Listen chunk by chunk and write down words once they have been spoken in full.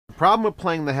problem with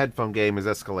playing the headphone game is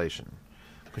escalation.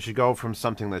 Because you go from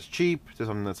something that's cheap to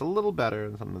something that's a little better,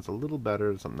 and something that's a little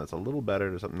better, to something that's a little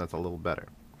better, to something that's a little better.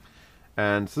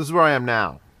 And so this is where I am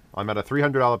now. I'm at a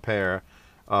 $300 pair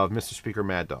of Mr. Speaker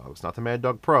Mad Dogs. Not the Mad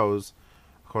Dog Pros.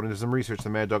 According to some research, the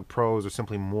Mad Dog Pros are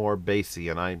simply more bassy,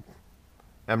 and I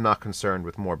am not concerned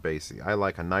with more bassy. I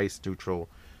like a nice, neutral,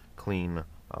 clean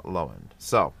low end.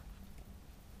 So,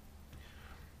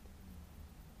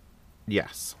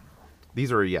 yes.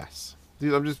 These are a yes.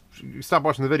 I'm just, you stop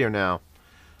watching the video now.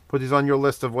 Put these on your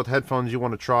list of what headphones you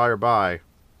want to try or buy.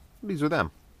 These are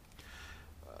them.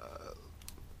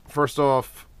 First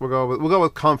off, we'll go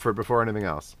with comfort before anything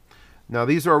else. Now,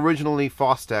 these are originally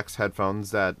Fostex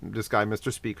headphones that this guy,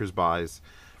 Mr. Speakers, buys,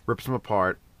 rips them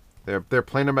apart. They're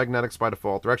planar magnetics by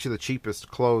default. They're actually the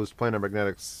cheapest closed planar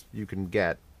magnetics you can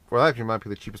get. Well, actually, it might be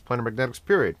the cheapest planar magnetics,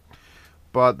 period.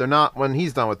 But they're not when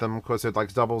he's done with them, because it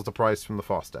like doubles the price from the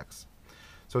Fostex.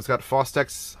 So it's got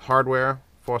Fostex hardware.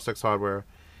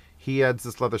 He adds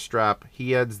this leather strap.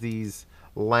 He adds these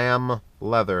lamb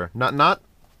leather. Not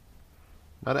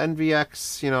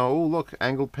NVX, oh, look,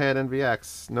 angled pad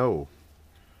NVX. No.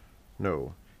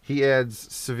 He adds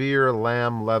severe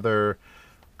lamb leather,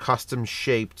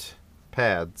 custom-shaped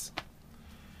pads,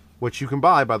 which you can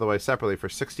buy, by the way, separately for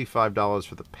 $65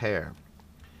 for the pair.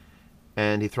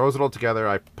 And he throws it all together.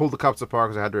 I pulled the cups apart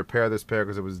because I had to repair this pair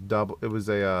because it was double. It was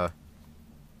a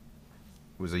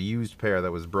used pair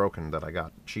that was broken that I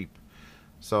got cheap.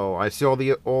 So I see all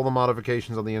the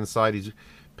modifications on the inside. He's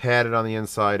padded on the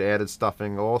inside, added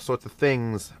stuffing, all sorts of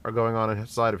things are going on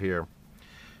inside of here.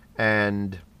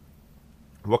 And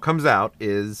what comes out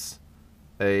is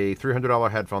a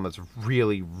 $300 headphone that's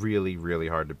really, really, really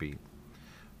hard to beat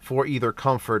for either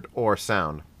comfort or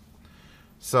sound.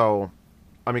 So,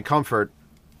 I mean, comfort,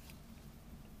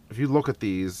 if you look at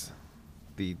these,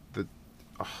 I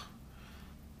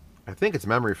think it's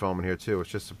memory foam in here too.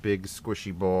 It's just a big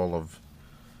squishy ball of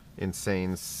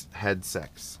insane head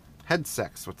sex. Head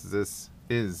sex, what this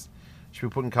is. Should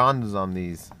be putting condoms on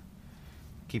these.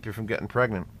 Keep you from getting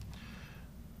pregnant.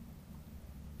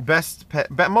 Most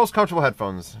comfortable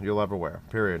headphones you'll ever wear,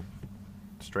 period.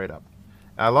 Straight up.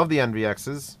 I love the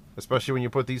NVXs, especially when you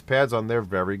put these pads on, they're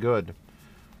very good.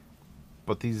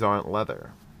 But these aren't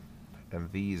leather.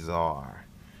 And these are.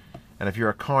 And if you're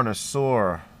a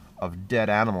connoisseur of dead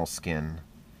animal skin,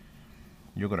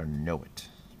 you're going to know it.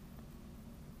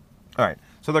 Alright,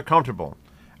 so they're comfortable.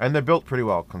 And they're built pretty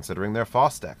well, considering they're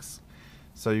Fostex.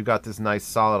 So you got this nice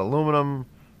solid aluminum.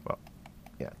 Well,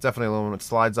 yeah, definitely aluminum. It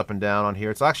slides up and down on here.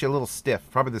 It's actually a little stiff.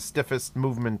 Probably the stiffest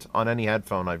movement on any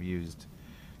headphone I've used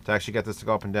to actually get this to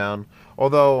go up and down.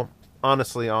 Although,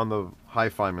 honestly, on the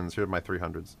Hi-Fi-Mans, here are my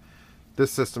 300s, this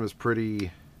system is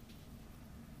pretty...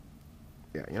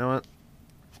 Yeah, you know what?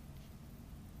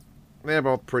 They're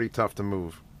both pretty tough to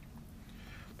move.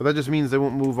 But that just means they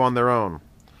won't move on their own.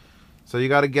 So you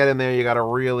got to get in there. You got to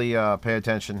really pay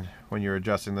attention when you're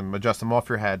adjusting them. Adjust them off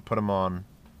your head. Put them on.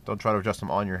 Don't try to adjust them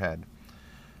on your head.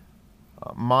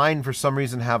 Mine, for some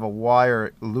reason, have a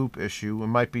wire loop issue. It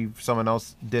might be someone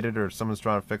else did it or someone's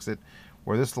trying to fix it,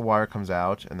 where this wire comes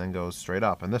out and then goes straight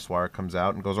up. And this wire comes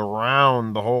out and goes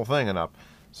around the whole thing and up.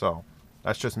 So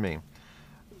that's just me.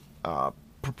 I'm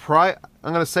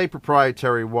going to say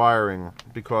proprietary wiring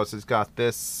because it's got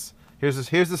this. Here's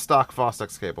the stock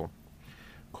Fostex cable.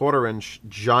 1/4 inch,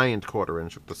 giant 1/4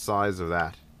 inch, the size of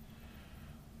that.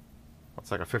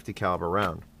 It's like a 50 caliber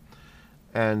round.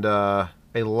 And a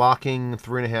locking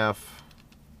 3.5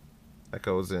 that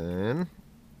goes in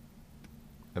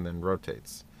and then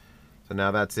rotates. So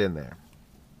now that's in there.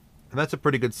 And that's a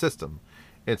pretty good system.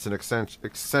 It's an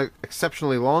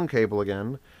exceptionally long cable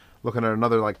again. Looking at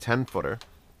another like 10-footer.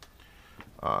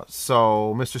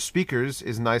 So Mr. Speakers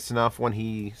is nice enough when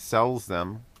he sells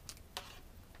them.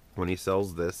 When he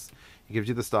sells this, he gives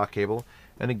you the stock cable,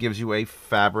 and it gives you a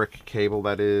fabric cable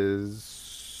that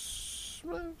is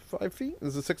 5 feet.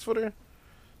 Is it a 6-footer?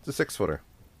 It's a 6-footer.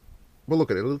 But look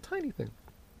at it, a little tiny thing.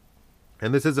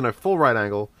 And this isn't a full right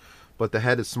angle, but the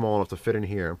head is small enough to fit in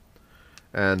here.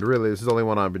 And really, this is the only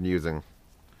one I've been using,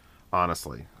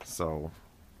 honestly. So,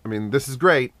 I mean, this is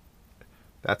great.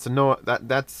 That's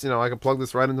that's I can plug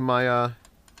this right into my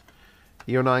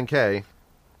EO9K, and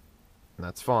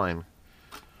that's fine.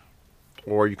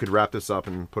 Or you could wrap this up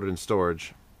and put it in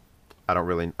storage. I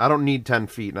don't need 10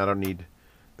 feet, and I don't need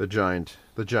the giant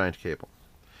cable.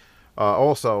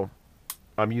 Also,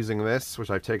 I'm using this, which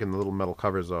I've taken the little metal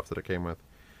covers off that it came with.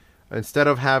 Instead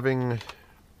of having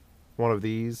one of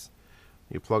these,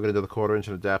 you plug it into the 1/4 inch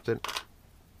and adapt it.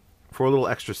 For a little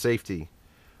extra safety,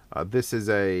 this is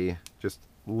a just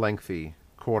lengthy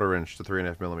 1/4 inch to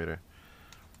 3.5 millimeter.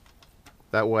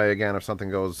 That way, again, if something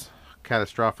goes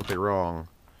catastrophically wrong,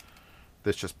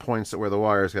 this just points at where the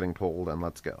wire is getting pulled, and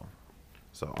let's go.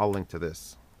 So I'll link to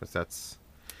this, because that's...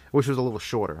 I wish it was a little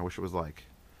shorter. I wish it was, like,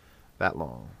 that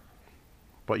long.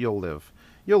 But you'll live.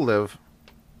 You'll live.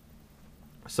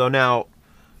 So now,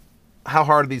 how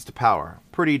hard are these to power?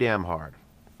 Pretty damn hard.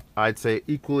 I'd say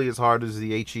equally as hard as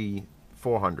the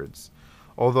HE400s.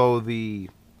 Although the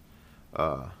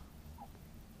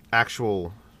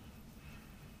actual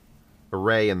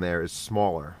array in there is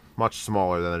smaller. Much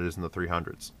smaller than it is in the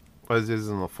 300s. As it is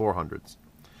in the 400s.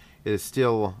 It is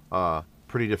still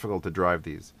pretty difficult to drive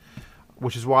these.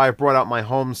 Which is why I brought out my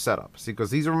home setup. See, because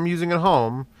these are I'm using at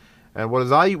home. And what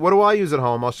do I use at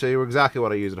home? I'll show you exactly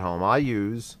what I use at home. I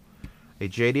use a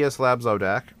JDS Labs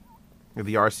ODAC,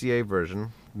 the RCA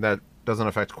version. That doesn't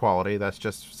affect quality. That's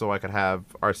just so I could have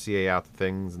RCA out to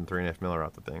things and 3.5 Miller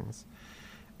out to things.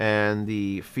 And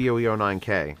the FIO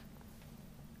E09K,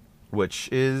 which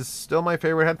is still my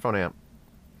favorite headphone amp.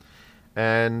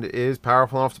 And is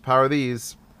powerful enough to power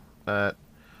these on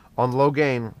low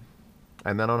gain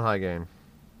and then on high gain.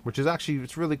 Which is actually,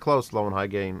 it's really close, low and high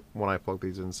gain, when I plug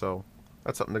these in, so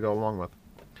that's something to go along with.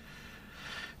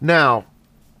 Now,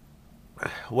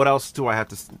 what else do I have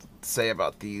to say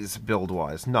about these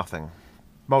build-wise? Nothing.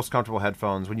 Most comfortable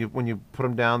headphones. When you put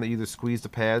them down, they either squeeze the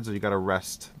pads or you got to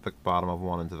rest the bottom of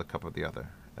one into the cup of the other,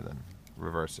 and then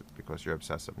reverse it because you're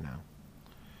obsessive now.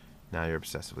 Now you're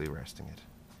obsessively resting it.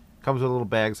 Comes with a little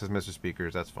bag, says Mr.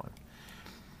 Speakers. That's fine.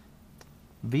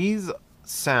 These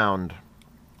sound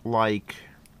like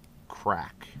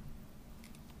crack.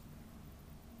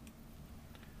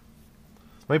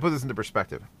 Let me put this into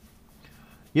perspective.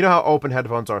 You know how open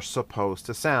headphones are supposed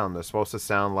to sound. They're supposed to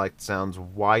sound like it sounds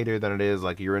wider than it is,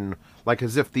 like you're in, like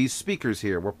as if these speakers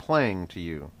here were playing to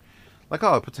you. Like,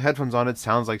 oh, it puts the headphones on, it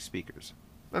sounds like speakers.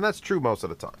 And that's true most of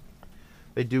the time.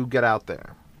 They do get out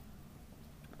there.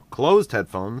 Closed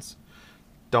headphones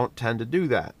don't tend to do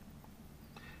that.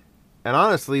 And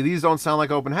honestly, these don't sound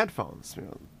like open headphones. You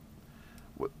know,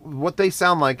 what they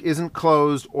sound like isn't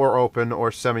closed or open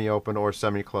or semi-open or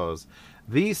semi-closed.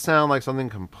 These sound like something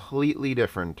completely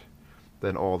different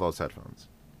than all those headphones.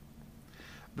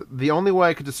 The only way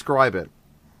I could describe it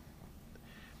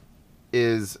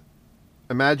is,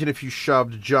 imagine if you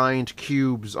shoved giant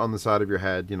cubes on the side of your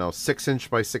head, you know, 6-inch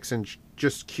by 6-inch,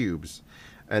 just cubes.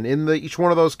 And in each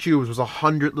one of those cubes was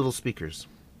 100 little speakers.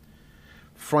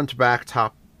 Front, back,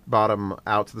 top, bottom,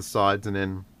 out to the sides and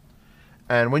in.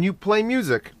 And when you play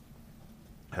music,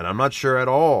 and I'm not sure at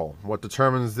all what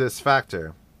determines this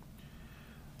factor,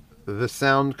 the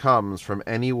sound comes from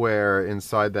anywhere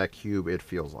inside that cube it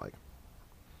feels like.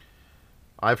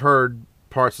 I've heard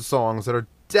parts of songs that are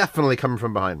definitely coming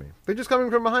from behind me. They're just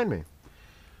coming from behind me.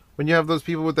 When you have those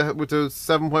people with the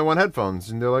 7.1 headphones,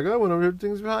 and they're like, oh, I want to hear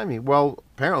things behind me. Well,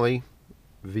 apparently,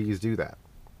 these do that.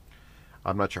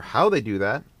 I'm not sure how they do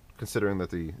that, considering that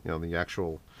the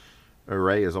actual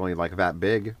array is only like that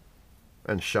big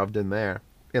and shoved in there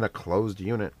in a closed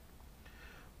unit.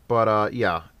 But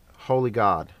yeah, holy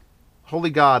God,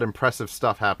 impressive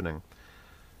stuff happening.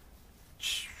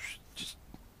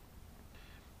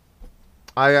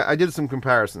 I did some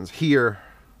comparisons here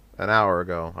an hour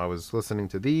ago. I was listening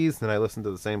to these, then I listened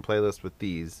to the same playlist with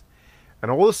these, and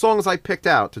all the songs I picked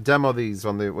out to demo these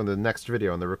on the next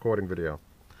video, on the recording video,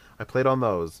 I played on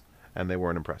those, and they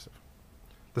weren't impressive.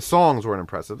 The songs weren't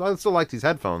impressive. I still like these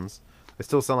headphones. They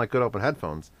still sound like good open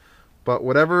headphones. But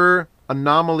whatever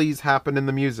anomalies happen in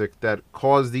the music that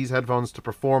cause these headphones to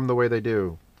perform the way they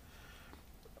do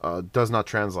does not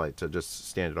translate to just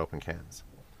standard open cans.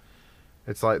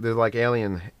 It's like they're like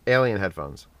alien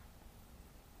headphones.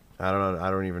 I don't know.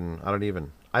 I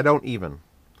don't even.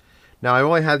 Now, I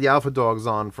only had the Alpha Dogs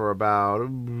on for about, I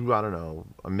don't know,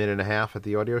 a minute and a half at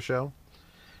the audio show.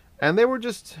 And they were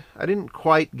just, I didn't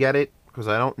quite get it because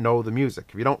I don't know the music.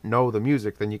 If you don't know the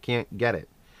music, then you can't get it.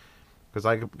 Because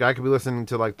I could be listening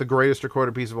to like the greatest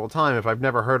recorded piece of all time. If I've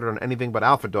never heard it on anything but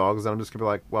Alpha Dogs, then I'm just going to be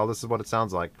like, well, this is what it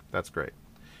sounds like. That's great.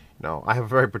 No, I have a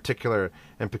very particular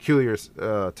and peculiar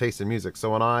taste in music.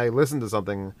 So when I listen to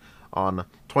something on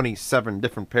 27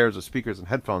 different pairs of speakers and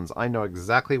headphones, I know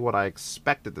exactly what I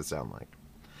expect it to sound like.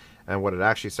 And what it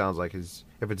actually sounds like is,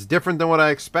 if it's different than what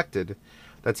I expected,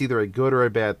 that's either a good or a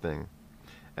bad thing.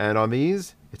 And on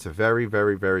these, it's a very,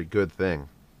 very, very good thing.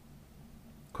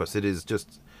 Because it is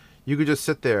just, you could just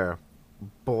sit there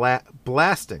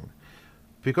blasting.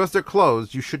 Because they're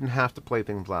closed, you shouldn't have to play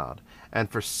things loud. And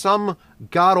for some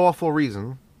god-awful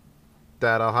reason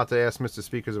that I'll have to ask Mr.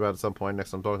 Speakers about at some point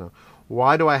next time I'm talking to him,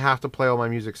 why do I have to play all my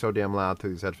music so damn loud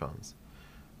through these headphones?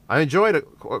 I enjoyed it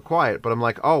quiet, but I'm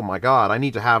like, oh my god, I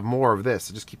need to have more of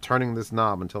this. I just keep turning this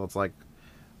knob until it's like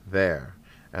there.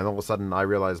 And all of a sudden I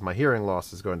realized my hearing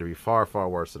loss is going to be far, far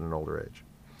worse at an older age.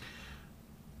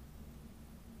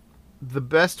 The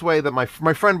best way that my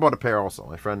friend bought a pair also.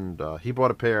 My friend, he bought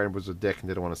a pair and was a dick and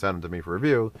didn't want to send them to me for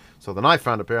review. So then I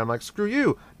found a pair. I'm like, screw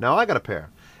you. Now I got a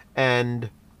pair. And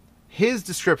his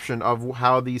description of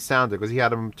how these sounded, because he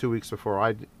had them 2 weeks before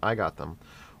I got them,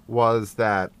 was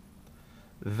that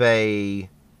they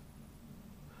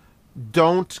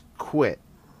don't quit.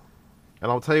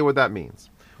 And I'll tell you what that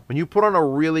means. When you put on a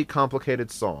really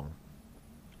complicated song,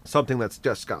 something that's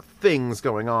just got things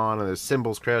going on and there's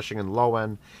cymbals crashing and low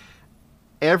end,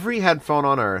 every headphone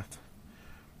on earth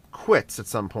quits at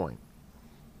some point.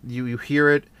 You hear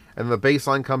it, and the bass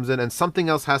line comes in, and something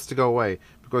else has to go away,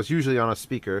 because usually on a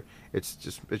speaker, it's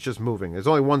just moving. There's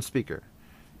only one speaker.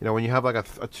 You know, when you have like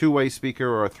a two-way speaker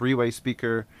or a three-way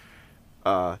speaker,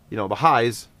 you know, the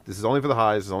highs. This is only for the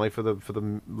highs. It's only for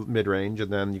the mid-range,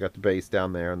 and then you got the bass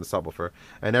down there and the subwoofer,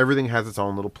 and everything has its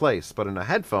own little place. But in a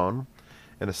headphone,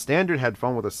 in a standard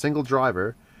headphone with a single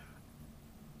driver,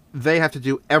 they have to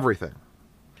do everything.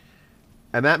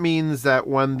 And that means that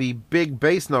when the big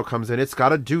bass note comes in, it's got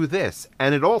to do this.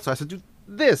 And it also has to do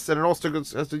this. And it also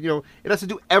has to, you know, it has to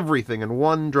do everything in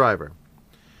one driver.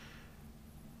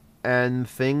 And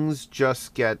things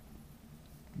just get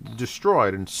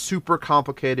destroyed. And super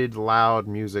complicated, loud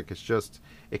music, it's just,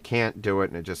 it can't do it.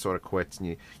 And it just sort of quits.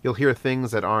 And you'll hear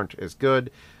things that aren't as good.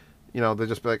 You know, they'll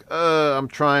just be like, I'm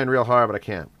trying real hard, but I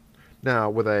can't. Now,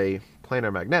 with a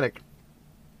planar magnetic,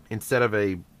 instead of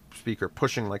a speaker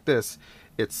pushing like this,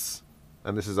 it's,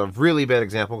 and this is a really bad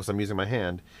example because I'm using my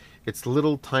hand, it's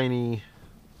little tiny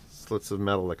slits of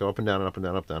metal that go up and down and up and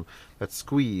down, up and down, that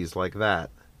squeeze like that,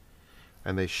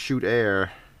 and they shoot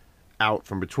air out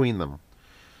from between them.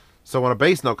 So when a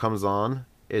bass note comes on,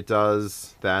 it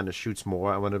does that and it shoots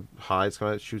more, and when a high's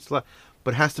coming, it shoots less.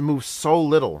 But it has to move so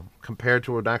little compared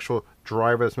to an actual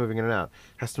driver that's moving in and out.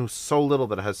 It has to move so little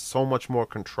that it has so much more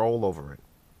control over it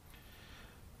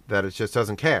that it just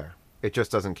doesn't care. It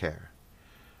just doesn't care.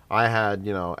 I had,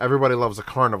 you know, Everybody Loves a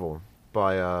Carnival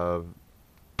by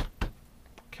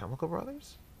Chemical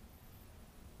Brothers?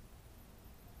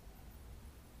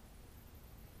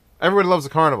 Everybody Loves a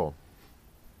Carnival.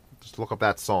 Just look up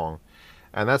that song.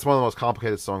 And that's one of the most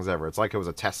complicated songs ever. It's like it was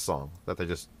a test song that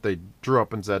they drew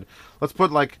up and said, let's put,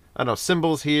 like, I don't know,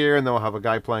 cymbals here, and they'll have a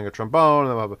guy playing a trombone,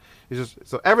 and they'll have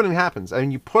so everything happens.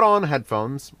 And you put on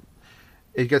headphones,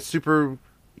 it gets super,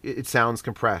 it sounds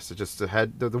compressed. It just,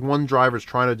 the one driver's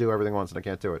trying to do everything once and I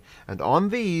can't do it. And on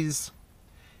these,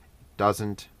 it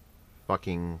doesn't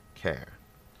fucking care.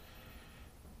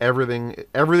 Everything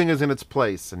is in its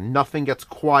place, and nothing gets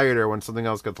quieter when something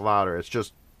else gets louder. It's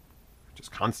just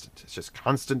constant. It's just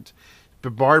constant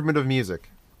bombardment of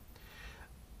music.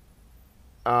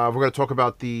 We're going to talk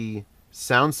about the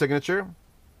sound signature.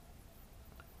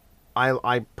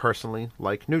 I personally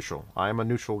like neutral. I am a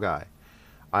neutral guy.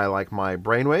 I like my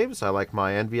brainwaves. I like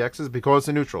my NVXs because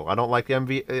they're neutral. I don't like the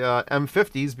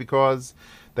M50s because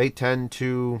they tend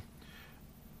to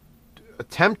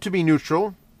attempt to be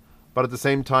neutral, but at the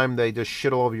same time they just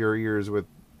shit all over your ears with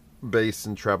bass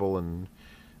and treble and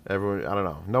everyone. I don't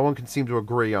know. No one can seem to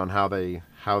agree on how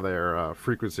their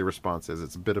frequency response is.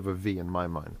 It's a bit of a V in my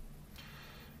mind.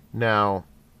 Now,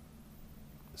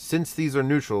 since these are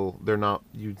neutral, they're not,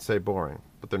 you'd say, boring,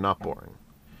 but they're not boring.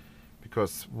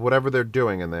 Because whatever they're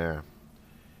doing in there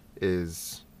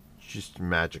is just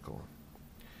magical.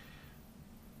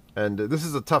 And this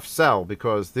is a tough sell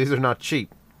because these are not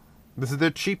cheap. This is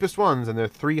their cheapest ones, and they're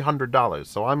 $300.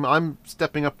 So I'm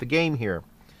stepping up the game here.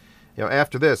 You know,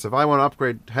 after this, if I want to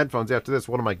upgrade headphones after this,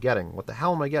 what am I getting? What the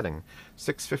hell am I getting?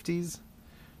 650s?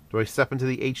 Do I step into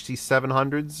the HT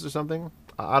 700s or something?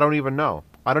 I don't even know.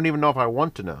 I don't even know if I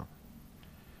want to know.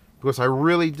 Because I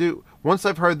really do. Once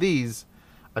I've heard these,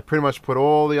 I pretty much put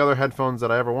all the other headphones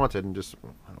that I ever wanted and just,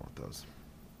 I don't want those.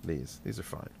 These are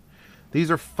fine.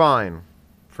 These are fine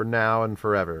for now and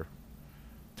forever.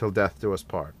 Till death do us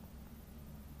part.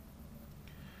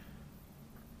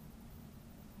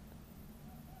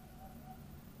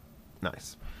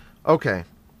 Nice. Okay.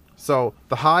 So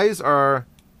the highs are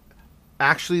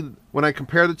actually, when I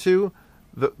compare the two,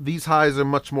 these highs are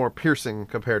much more piercing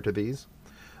compared to these.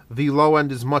 The low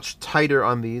end is much tighter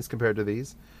on these compared to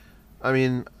these. I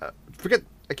mean, forget,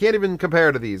 I can't even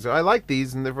compare to these. I like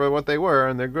these and they're for what they were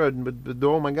and they're good, but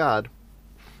oh my god.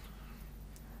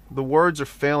 The words are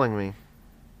failing me.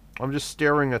 I'm just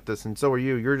staring at this, and so are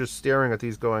you. You're just staring at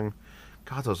these going,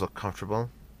 God, those look comfortable.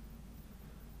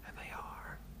 And they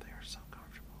are. They are so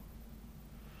comfortable.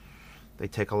 They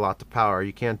take a lot to power.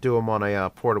 You can't do them on a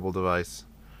portable device.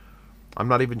 I'm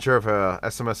not even sure if a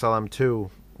SMSL M2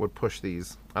 would push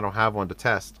these. I don't have one to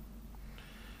test.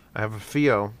 I have a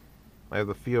FIO. I have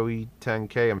the FIO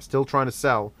E10K. I'm still trying to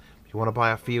sell. If you want to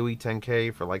buy a FIO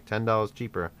E10K for like $10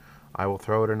 cheaper, I will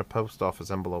throw it in a post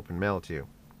office envelope and mail it to you.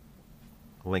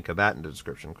 Link of that in the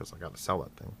description because I got to sell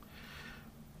that thing.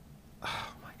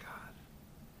 Oh my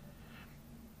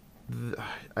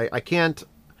god. I can't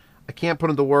put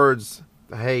into words,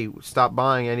 hey, stop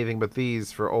buying anything but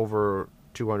these for over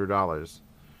 $200.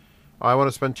 I want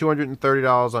to spend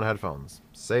 $230 on headphones.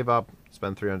 Save up,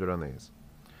 spend $300 on these.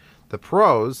 The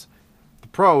pros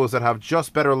that have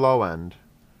just better low end,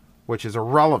 which is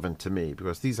irrelevant to me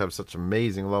because these have such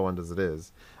amazing low end as it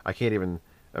is. I can't even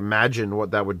imagine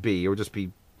what that would be. It would just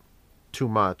be too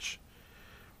much.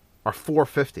 Are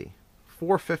 $450.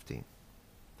 $450.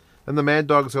 Then the Mad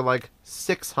Dogs are like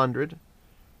 $600,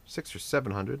 $600 or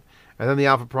 $700, and then the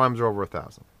Alpha Primes are over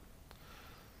 $1,000.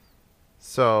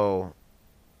 So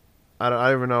I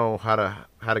don't even know how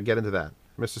to get into that.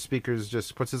 Mr. Speakers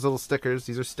just puts his little stickers.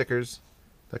 These are stickers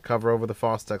that cover over the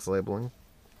Fostex labeling,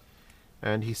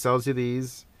 and he sells you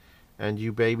these, and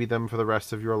you baby them for the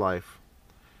rest of your life,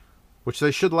 which they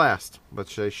should last. But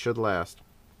they should last.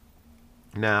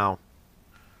 Now,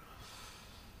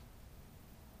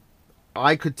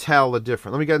 I could tell the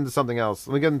difference. Let me get into something else.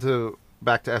 Let me get into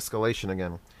back to Escalation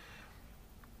again.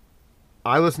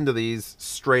 I listen to these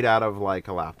straight out of like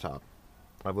a laptop.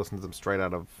 I've listened to them straight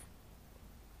out of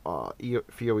FIO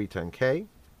E10K.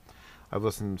 I've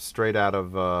listened straight out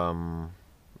of the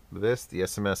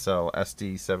SMSL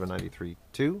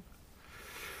SD793-2.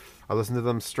 I listened to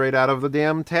them straight out of the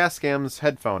damn Tascam's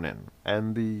headphone in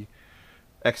and the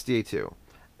XDA2.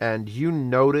 And you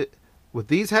note it with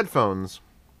these headphones.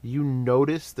 You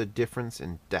notice the difference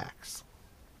in DACs.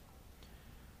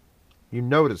 You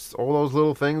notice all those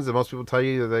little things that most people tell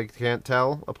you that they can't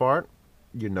tell apart.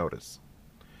 You notice.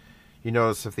 You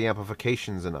notice if the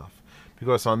amplification's enough.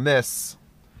 Because on this,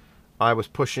 I was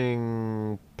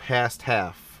pushing past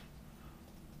half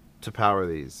to power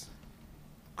these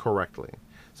correctly.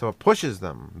 So it pushes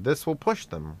them. This will push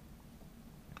them.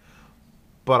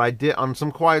 But I did, on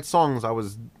some quiet songs, I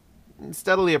was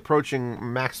steadily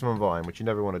approaching maximum volume, which you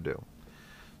never want to do.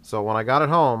 So when I got it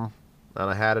home, and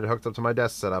I had it hooked up to my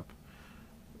desk setup,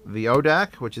 the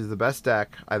ODAC, which is the best DAC,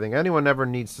 I think anyone ever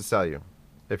needs to sell you.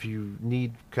 If you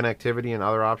need connectivity and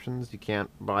other options, you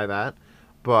can't buy that.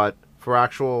 But for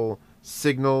actual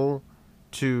signal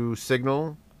to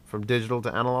signal, from digital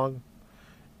to analog,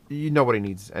 nobody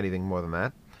needs anything more than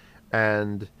that.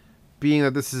 And being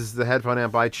that this is the headphone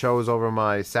amp I chose over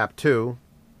my SAP2,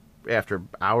 after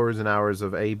hours and hours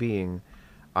of A-Bing,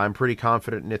 I'm pretty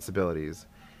confident in its abilities.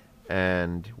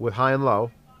 And with high and low,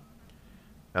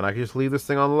 and I can just leave this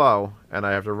thing on low, and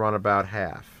I have to run about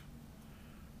half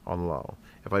on low.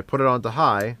 If I put it onto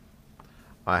high,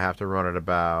 I have to run it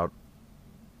about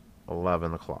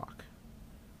 11 o'clock.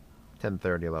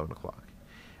 10:30, 11 o'clock.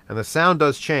 And the sound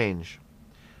does change.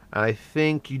 And I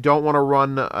think you don't want to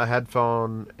run a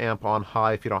headphone amp on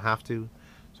high if you don't have to.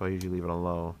 So I usually leave it on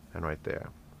low and right there.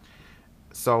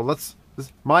 So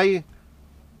my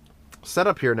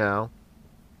setup here now,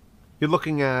 you're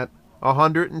looking at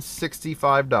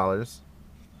 $165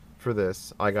 for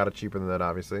this. I got it cheaper than that,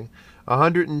 obviously.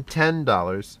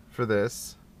 $110 for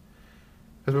this.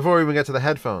 Because before we even get to the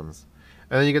headphones.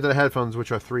 And then you get to the headphones,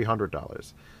 which are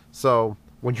 $300. So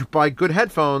when you buy good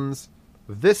headphones,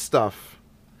 this stuff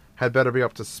had better be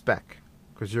up to spec.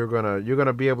 Because you're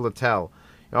gonna be able to tell.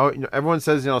 You know, everyone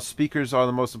says, speakers are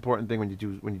the most important thing when you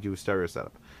do a stereo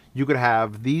setup. You could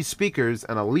have these speakers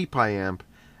and a Lepi amp,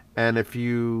 and if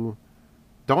you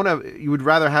don't have, you would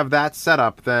rather have that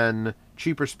setup than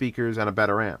cheaper speakers and a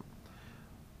better amp.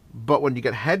 But when you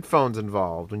get headphones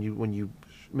involved, when you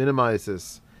minimize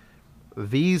this,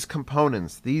 these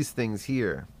components, these things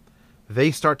here, they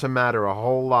start to matter a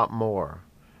whole lot more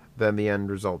than the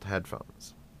end result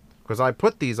headphones. Because I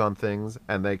put these on things,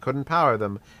 and they couldn't power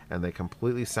them, and they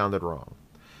completely sounded wrong.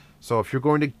 So if you're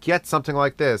going to get something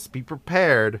like this, be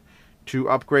prepared to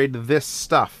upgrade this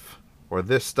stuff, or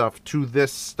this stuff to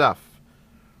this stuff.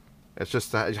 It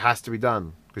has to be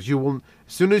done. Because you will,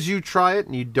 as soon as you try it,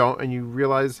 and you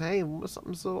realize, hey,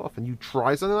 something's so off, and you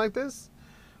try something like this,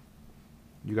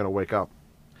 you're going to wake up.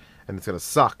 And it's going to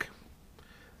suck.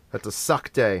 That's a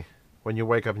suck day. When you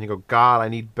wake up and you go, God, I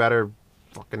need better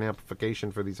fucking amplification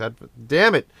for these headphones.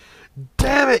 Damn it!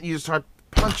 Damn it! You start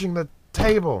punching the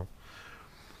table.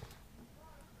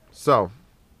 So,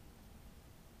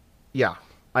 yeah,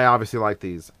 I obviously like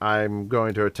these. I'm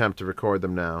going to attempt to record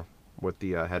them now with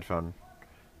the headphone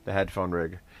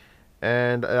rig,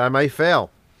 and I may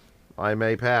fail. I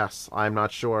may pass. I'm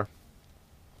not sure.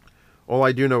 All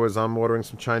I do know is I'm ordering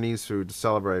some Chinese food to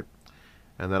celebrate,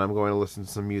 and then I'm going to listen to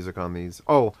some music on these.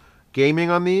 Oh, gaming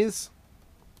on these?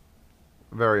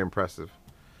 Very impressive.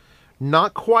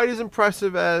 Not quite as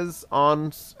impressive as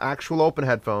on actual open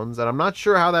headphones, and I'm not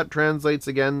sure how that translates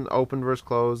again, open versus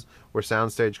closed, where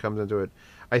Soundstage comes into it.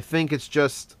 I think it's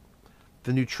just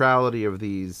the neutrality of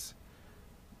these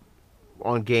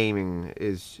on gaming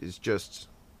is just,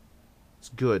 it's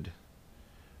good.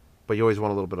 But you always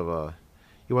want a little bit of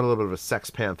a Sex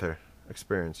Panther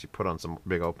experience. You put on some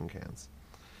big open cans.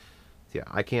 Yeah,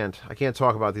 I can't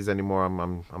talk about these anymore.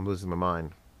 I'm losing my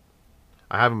mind.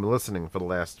 I haven't been listening for the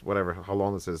last, how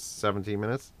long this is, 17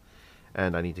 minutes,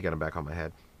 and I need to get them back on my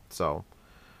head. So,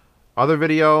 other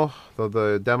video,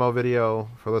 the demo video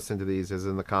for listening to these is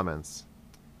in the comments.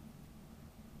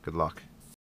 Good luck.